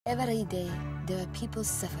Every day, there are people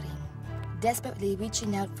suffering, desperately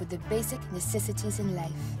reaching out for the basic necessities in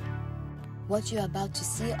life. What you're about to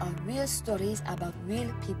see are real stories about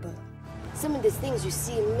real people. Some of the things you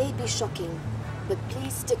see may be shocking, but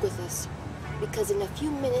please stick with us, because in a few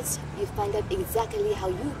minutes, you find out exactly how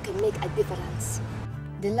you can make a difference.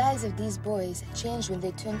 The lives of these boys change when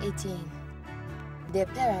they turn 18. Their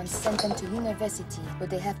parents send them to university where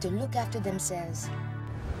they have to look after themselves.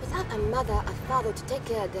 Without a mother or father to take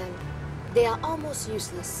care of them, they are almost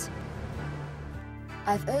useless.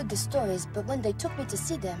 I've heard the stories, but when they took me to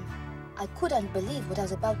see them, I couldn't believe what I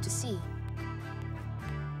was about to see.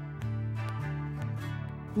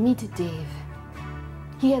 Meet Dave.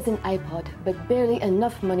 He has an iPod, but barely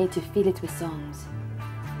enough money to fill it with songs.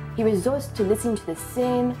 He resorts to listening to the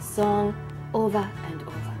same song over and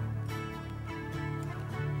over.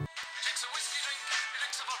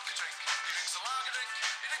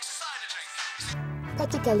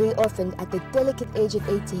 Practically orphaned at the delicate age of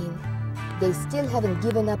 18, they still haven't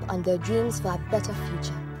given up on their dreams for a better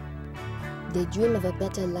future. They dream of a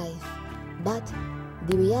better life, but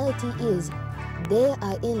the reality is they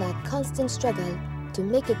are in a constant struggle to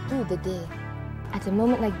make it through the day. At a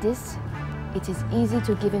moment like this, it is easy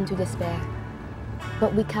to give in to despair.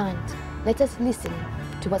 But we can't. Let us listen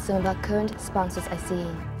to what some of our current sponsors are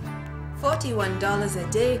saying. $41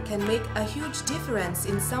 a day can make a huge difference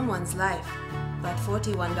in someone's life. But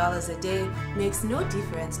 $41 a day makes no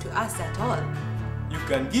difference to us at all. You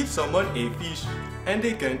can give someone a fish and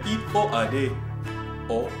they can eat for a day.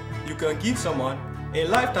 Or you can give someone a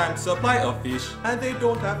lifetime supply of fish and they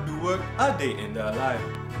don't have to work a day in their life.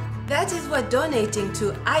 That is what donating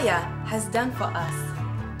to Aya has done for us.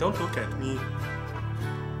 Don't look at me.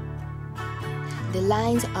 The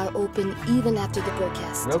lines are open even after the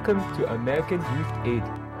broadcast. Welcome to American Youth Aid.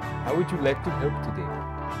 How would you like to help today?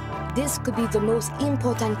 This could be the most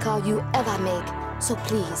important call you ever make, so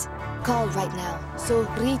please, call right now. So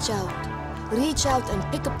reach out and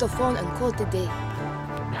pick up the phone and call today.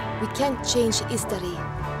 We can't change history,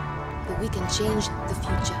 but we can change the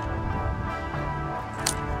future.